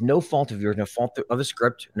call with no fault of yours, no fault of the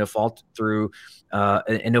script, no fault through,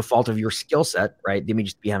 and no fault of your skill set, right? They may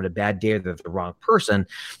just be having a bad day or they're the wrong person.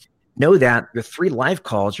 Know that your 3 live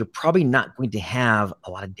calls, you're probably not going to have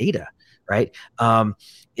a lot of data, right?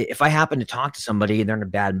 If I happen to talk to somebody and they're in a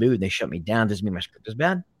bad mood and they shut me down, doesn't mean my script is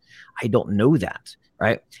bad. I don't know that,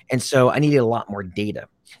 right? And so I needed a lot more data.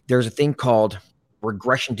 There's a thing called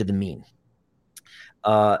regression to the mean.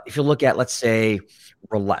 If you look at, let's say,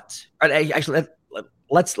 roulette, right? Actually,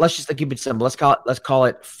 let's just keep it simple. Let's call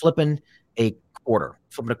it flipping a quarter,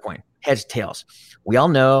 flipping a coin, heads, tails. We all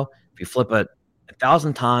know if you flip it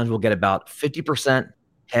 1,000 times, we'll get about 50%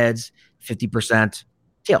 heads, 50%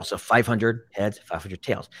 tails. So 500 heads, 500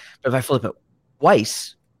 tails. But if I flip it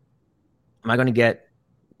twice, am I going to get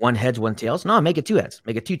 1 heads, 1 tails? No, make it 2 heads,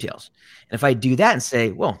 make it 2 tails. And if I do that and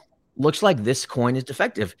say, well, looks like this coin is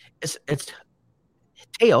defective, it's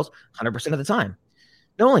tails 100% of the time.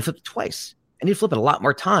 Not only flip it twice, I need to flip it a lot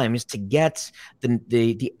more times to get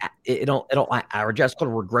it'll average. It's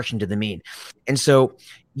called a regression to the mean. And so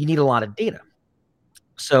you need a lot of data.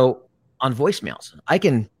 So on voicemails, I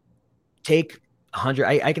can take 100,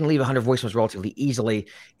 I can leave 100 voicemails relatively easily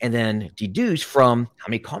and then deduce from how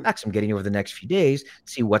many callbacks I'm getting over the next few days,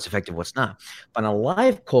 see what's effective, what's not. But on a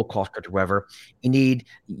live cold call script or whatever,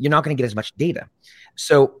 you're not going to get as much data.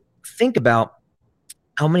 So think about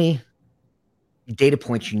how many data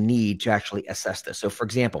points you need to actually assess this. So for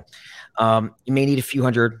example, you may need a few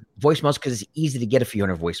hundred voicemails because it's easy to get a few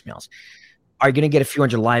hundred voicemails. Are you going to get a few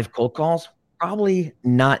hundred live cold calls? Probably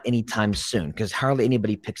not anytime soon because hardly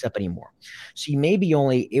anybody picks up anymore. So you may be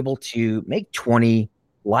only able to make 20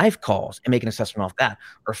 live calls and make an assessment off that,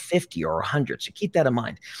 or 50 or 100. So keep that in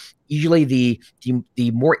mind. Usually the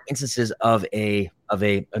more instances of an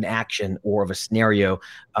action or of a scenario,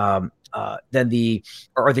 the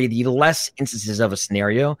less instances of a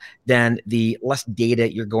scenario, then the less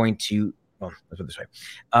data you're going to. Well, let's put it this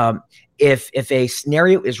way: if a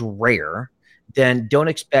scenario is rare, then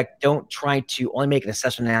don't try to only make an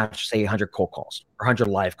assessment after, say, 100 cold calls or 100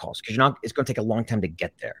 live calls, because it's going to take a long time to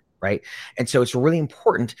get there, right? And so it's really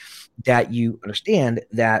important that you understand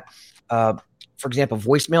that, for example,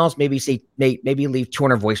 voicemails, maybe leave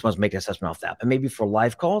 200 voicemails, make an assessment off that. But maybe for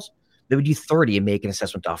live calls, maybe do 30 and make an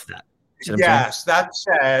assessment off that. Yes, that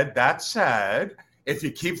said, if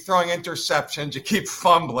you keep throwing interceptions, you keep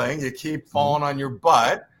fumbling, you keep falling on your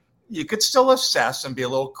butt, you could still assess and be a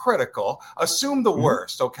little critical. Assume the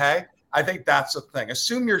worst, okay? I think that's the thing.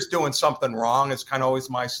 Assume you're doing something wrong. It's kind of always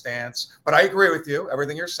my stance. But I agree with you,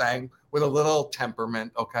 everything you're saying, with a little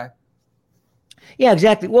temperament, okay? Yeah,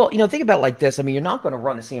 exactly. Well, think about it like this. I mean, you're not going to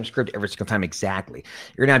run the same script every single time exactly.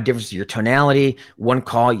 You're going to have differences in your tonality. One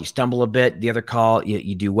call, you stumble a bit. The other call,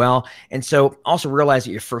 you do well. And so also realize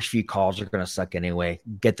that your first few calls are going to suck anyway.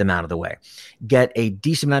 Get them out of the way. Get a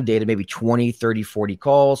decent amount of data, maybe 20, 30, 40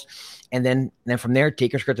 calls. And then from there,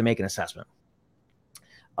 take your script and make an assessment.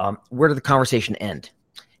 Where did the conversation end?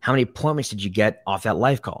 How many appointments did you get off that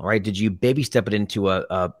live call, right? Did you baby step it into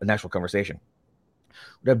an actual conversation?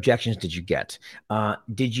 What objections did you get?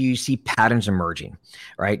 Did you see patterns emerging,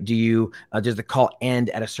 right? Does the call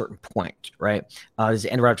end at a certain point, right? Does it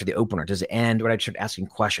end right after the opener? Does it end when I start asking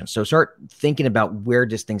questions? So start thinking about where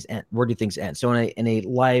do things end? So in a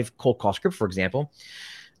live cold call script, for example,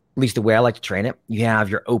 at least the way I like to train it, you have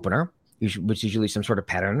your opener, which is usually some sort of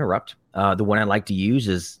pattern interrupt. The one I like to use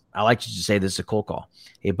is, I like to just say this is a cold call.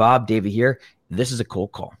 Hey, Bob, David here. This is a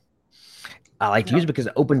cold call. I like to use it because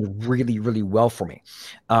it opened really, really well for me.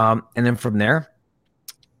 And then from there,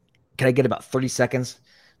 can I get about 30 seconds?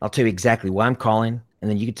 I'll tell you exactly why I'm calling,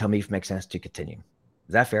 and then you can tell me if it makes sense to continue.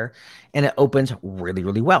 Is that fair? And it opens really,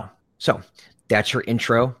 really well. So that's your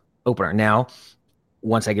intro opener. Now,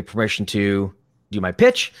 once I get permission to do my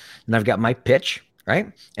pitch, and I've got my pitch,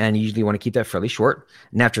 right? And you usually want to keep that fairly short.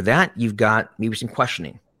 And after that, you've got maybe some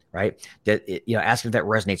questioning, right? That, asking if that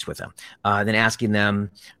resonates with them. Then asking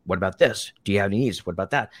them, what about this? Do you have any needs? What about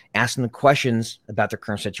that? Asking them questions about their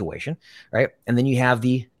current situation, right? And then you have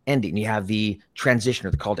the ending, you have the transition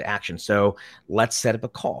or the call to action. So let's set up a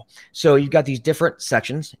call. So you've got these different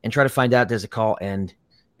sections and try to find out, does a call end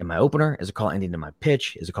in my opener? Is a call ending in my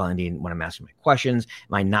pitch? Is a call ending when I'm asking my questions?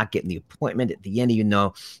 Am I not getting the appointment at the end, even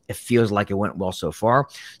though it feels like it went well so far?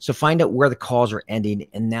 So find out where the calls are ending,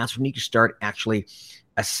 and that's when you can start actually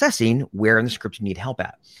assessing where in the script you need help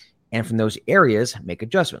at. And from those areas, make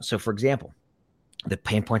adjustments. So for example, the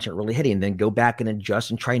pain points aren't really hitting, then go back and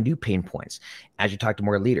adjust and try new pain points as you talk to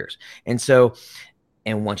more leaders. And so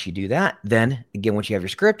And once you do that, then again, once you have your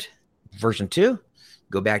script, version 2,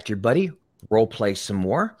 go back to your buddy, role play some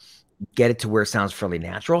more, get it to where it sounds fairly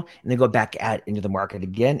natural, and then go back out into the market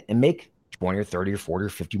again and make 20 or 30 or 40 or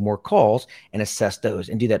 50 more calls and assess those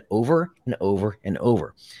and do that over and over and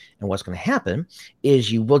over. And what's going to happen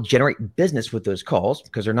is you will generate business with those calls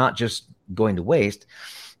because they're not just going to waste.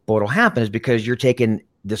 But what will happen is because you're taking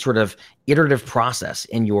this sort of iterative process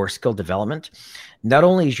in your skill development, not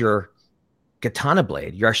only is your katana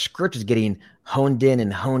blade, your script is getting honed in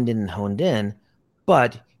and honed in and honed in,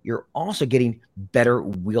 but you're also getting better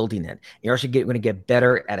wielding it. You're also going to get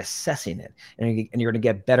better at assessing it. And you're going to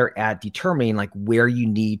get better at determining like where you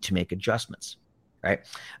need to make adjustments, right?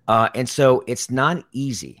 And so it's not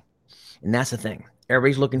easy. And that's the thing.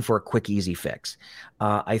 Everybody's looking for a quick, easy fix.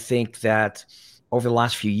 I think that over the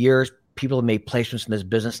last few years, people have made placements in this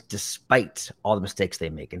business despite all the mistakes they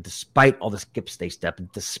make and despite all the skips they step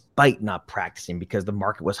and despite not practicing because the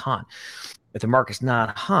market was hot. If the market's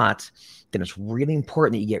not hot, then it's really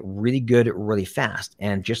important that you get really good really fast.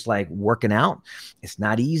 And just like working out, it's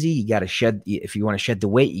not easy. You got to shed, if you want to shed the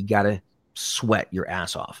weight, you got to sweat your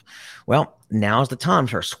ass off. Well, now's the time to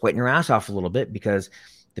start sweating your ass off a little bit because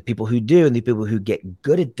the people who do and the people who get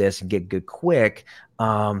good at this and get good quick,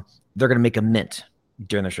 they're going to make a mint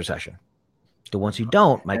during this recession. The ones who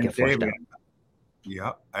don't might get flushed out.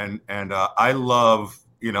 Yeah. And I love,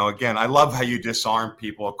 again, I love how you disarm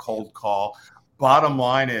people, a cold call. Bottom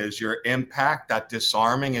line is your impact, that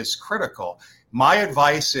disarming is critical. My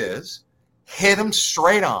advice is hit them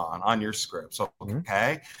straight on your scripts.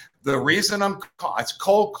 Okay. The reason it's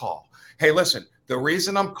cold call. Hey, listen, the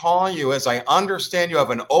reason I'm calling you is I understand you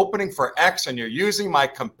have an opening for X and you're using my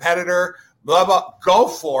competitor, blah, blah, go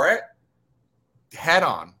for it. Head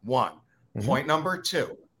on. One. Point number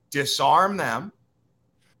 2, disarm them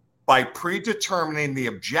by predetermining the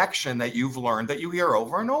objection that you've learned that you hear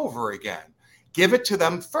over and over again. Give it to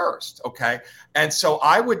them first, okay? And so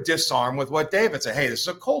I would disarm with what David said. Hey, this is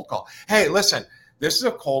a cold call. Hey, listen, this is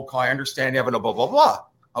a cold call. I understand you have a blah, blah, blah.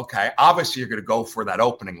 Okay, obviously you're going to go for that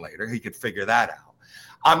opening later. He could figure that out.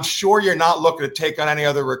 I'm sure you're not looking to take on any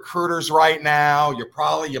other recruiters right now.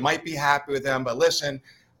 You might be happy with them, but listen,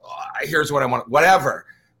 here's what I want, whatever.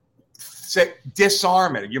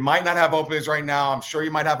 Disarm it. You might not have openings right now. I'm sure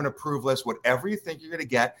you might have an approved list. Whatever you think you're going to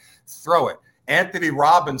get, throw it. Anthony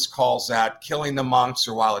Robbins calls that killing the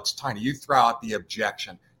monster while it's tiny. You throw out the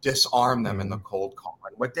objection, disarm them in the cold call.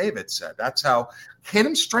 And what David said, that's how, hit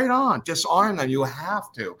them straight on, disarm them. You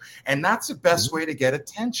have to. And that's the best way to get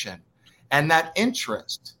attention and that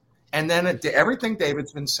interest. And then everything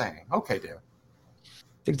David's been saying. Okay, David.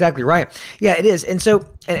 Exactly right. Yeah, it is. And so,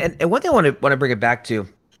 and one thing I want to bring it back to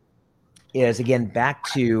is again back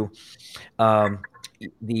to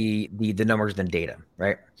the numbers and data,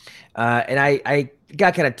 right? And I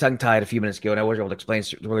got kind of tongue tied a few minutes ago, and I wasn't able to explain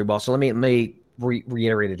it really well. So let me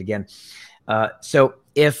reiterate it again. So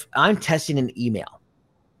if I'm testing an email,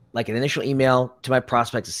 like an initial email to my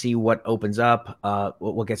prospect to see what opens up,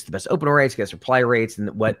 what gets the best open rates, gets reply rates, and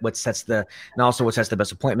what sets the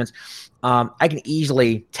best appointments, I can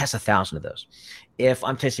easily test 1,000 of those. If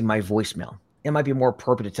I'm testing my voicemail, it might be more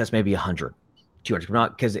appropriate to test maybe 100, 200,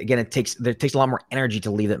 because again, it takes a lot more energy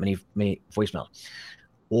to leave that many voicemails.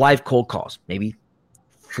 Live cold calls, maybe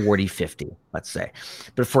 40, 50, let's say.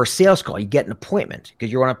 But for a sales call, you get an appointment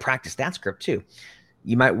because you want to practice that script too.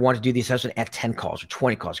 You might want to do the assessment at 10 calls or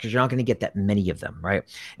 20 calls because you're not going to get that many of them, right?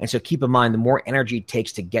 And so keep in mind, the more energy it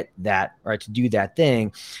takes to get that, right, to do that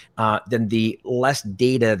thing, then the less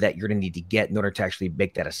data that you're going to need to get in order to actually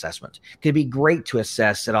make that assessment. It could be great to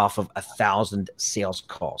assess it off of 1,000 sales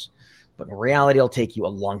calls, but in reality, it'll take you a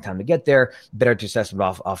long time to get there. Better to assess it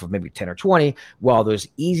off of maybe 10 or 20, while those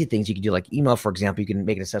easy things you can do, like email, for example, you can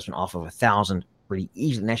make an assessment off of 1,000 pretty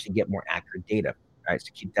easily and actually get more accurate data, right? So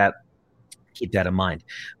keep that in mind.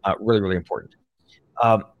 Really, really important.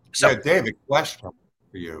 David, question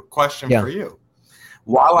for you. For you.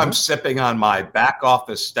 While I'm sipping on my back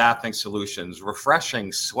office staffing solutions,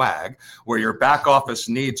 refreshing swag, where your back office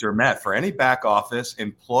needs are met for any back office,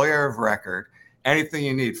 employer of record, anything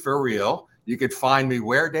you need for real, you could find me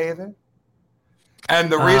where, David?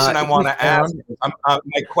 And the reason I want to ask,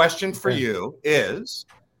 my question for you is,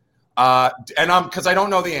 because I don't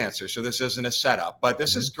know the answer, so this isn't a setup, but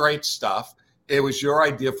this is great stuff. It was your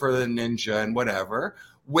idea for the ninja and whatever.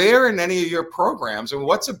 Where in any of your programs, and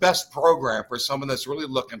what's the best program for someone that's really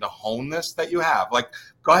looking to hone this that you have? Like,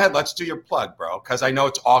 go ahead, let's do your plug, bro, because I know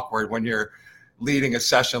it's awkward when you're leading a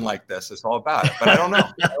session like this. It's all about it, but I don't know.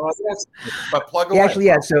 But plug away. Actually,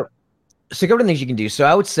 yeah. So a couple of things you can do. So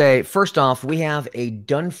I would say, first off, we have a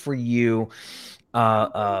done-for-you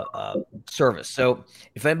service. So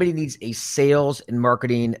if anybody needs a sales and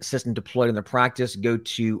marketing system deployed in their practice, go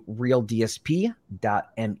to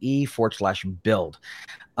realdsp.me/build.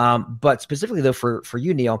 But specifically though, for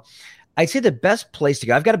you, Neil, I'd say the best place to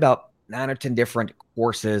go, I've got about 9 or 10 different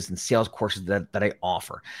courses and sales courses that I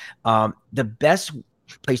offer. The best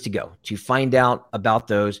place to go to find out about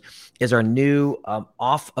those is our new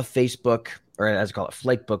off of Facebook, or as I call it,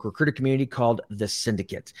 Flakebook recruiter community called The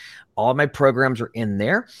Syndicate. All of my programs are in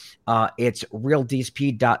there. It's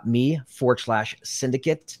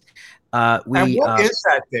realdsp.me/syndicate. And what is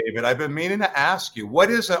that, David? I've been meaning to ask you.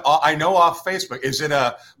 What is it? I know off Facebook. Is it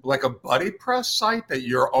like a buddy press site, that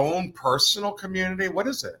your own personal community? What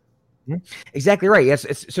is it? Exactly right. Yes,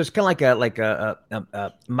 it's kind of like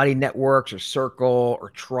a Mighty Networks or Circle or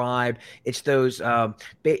Tribe. It's those. In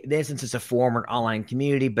essence, it's a forum or online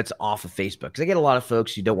community, but it's off of Facebook. Because I get a lot of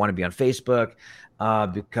folks who don't want to be on Facebook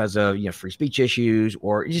because of free speech issues,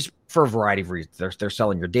 or just for a variety of reasons. They're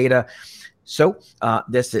selling your data. So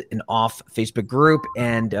this is an off Facebook group,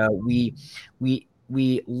 and we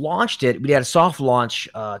launched it. We had a soft launch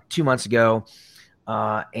 2 months ago.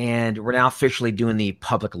 And we're now officially doing the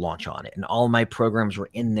public launch on it, and all of my programs were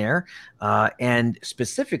in there. And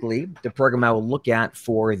specifically, the program I will look at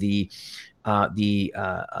for the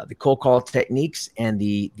cold call techniques and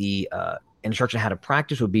the instruction on how to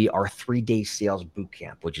practice would be our 3-day sales boot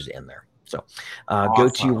camp, which is in there. So go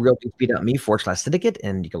to realdsp.me/syndicate,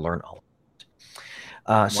 and you can learn all of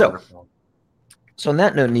it. So on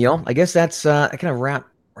that note, Neil, I guess that's kind of wraps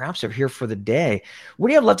up here for the day. What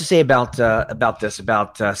do you have left to say about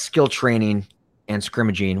skill training and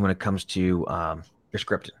scrimmaging when it comes to your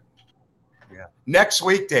scripting? Yeah. Next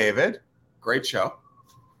week, David, great show.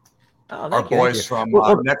 Our boys from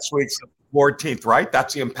next week's 14th, right?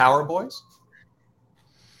 That's the Empower Boys.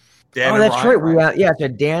 Dan that's Ryan,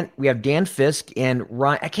 right. We have Dan Fisk and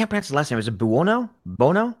Ryan. I can't pronounce the last name. Is it Bono?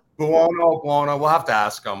 We'll have to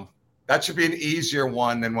ask them. That should be an easier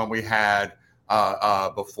one than when we had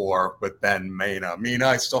before with Ben Mena.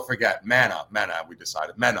 I still forget. Mena. We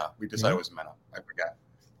decided it was Mena. I forget.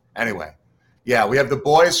 Anyway, yeah, we have the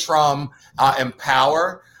boys from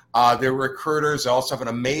Empower. They're recruiters. They also have an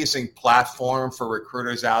amazing platform for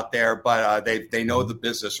recruiters out there, but they know the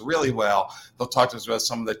business really well. They'll talk to us about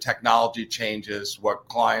some of the technology changes, what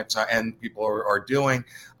clients and people are doing.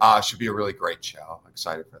 Should be a really great show. I'm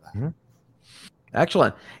excited for that. Mm-hmm.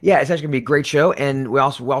 Excellent. Yeah, it's actually gonna be a great show, and we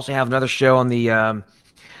also have another show on the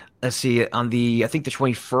I think the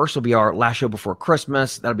 21st will be our last show before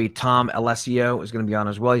Christmas. That'll be Tom Alessio is going to be on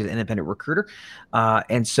as well. He's an independent recruiter.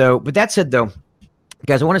 And so, with that said, though,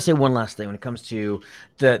 guys, I want to say one last thing when it comes to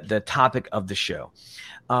the topic of the show.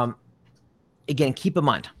 Again, keep in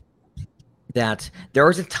mind that there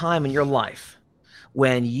was a time in your life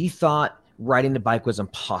when you thought riding the bike was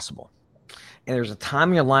impossible. And there's a time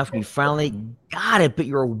in your life when you finally got it, but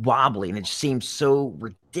you were wobbly and it just seemed so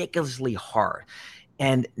ridiculously hard.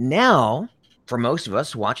 And now, for most of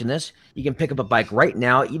us watching this, you can pick up a bike right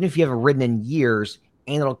now, even if you haven't ridden in years,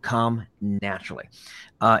 and it'll come naturally.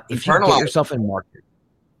 If you get yourself in market,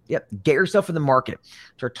 get yourself in the market,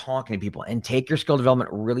 start talking to people, and take your skill development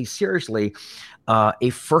really seriously. A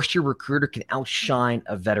first-year recruiter can outshine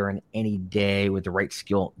a veteran any day with the right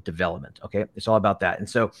skill development. Okay, it's all about that. And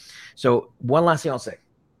so one last thing I'll say: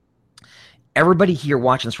 everybody here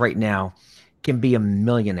watching this right now can be a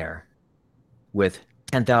millionaire with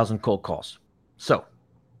 10,000 cold calls. So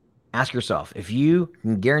ask yourself, if you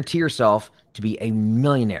can guarantee yourself to be a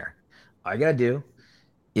millionaire, all you gotta do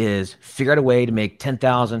is figure out a way to make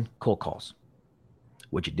 10,000 cold calls.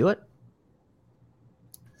 Would you do it?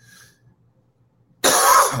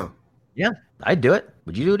 Yeah, I'd do it.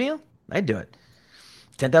 Would you do it, Neil? I'd do it.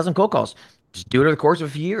 10,000 cold calls. Just do it over the course of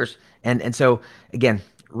a few years. And so, again,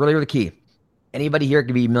 really, really key. Anybody here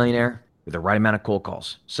can be a millionaire with the right amount of cold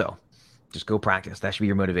calls. So just go practice. That should be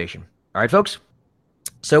your motivation. All right, folks?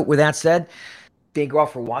 So with that said, thank you all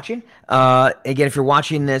for watching. Again, if you're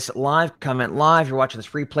watching this live, comment live. If you're watching this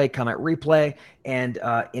replay, comment replay. And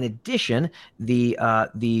in addition, the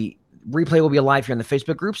replay will be live here in the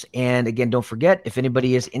Facebook groups. And again, don't forget, if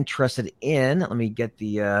anybody is interested in, let me get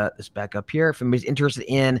this back up here. If anybody's interested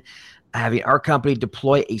in having our company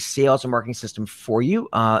deploy a sales and marketing system for you,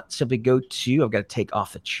 simply go to, I've got to take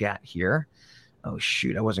off the chat here. Oh,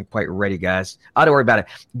 shoot. I wasn't quite ready, guys. Don't worry about it.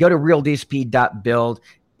 Go to realdsp.build.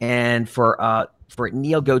 And for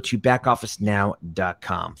Neil, go to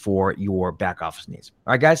backofficenow.com for your back office needs.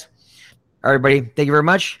 All right, guys. All right, everybody. Thank you very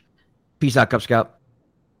much. Peace out, Cub Scout.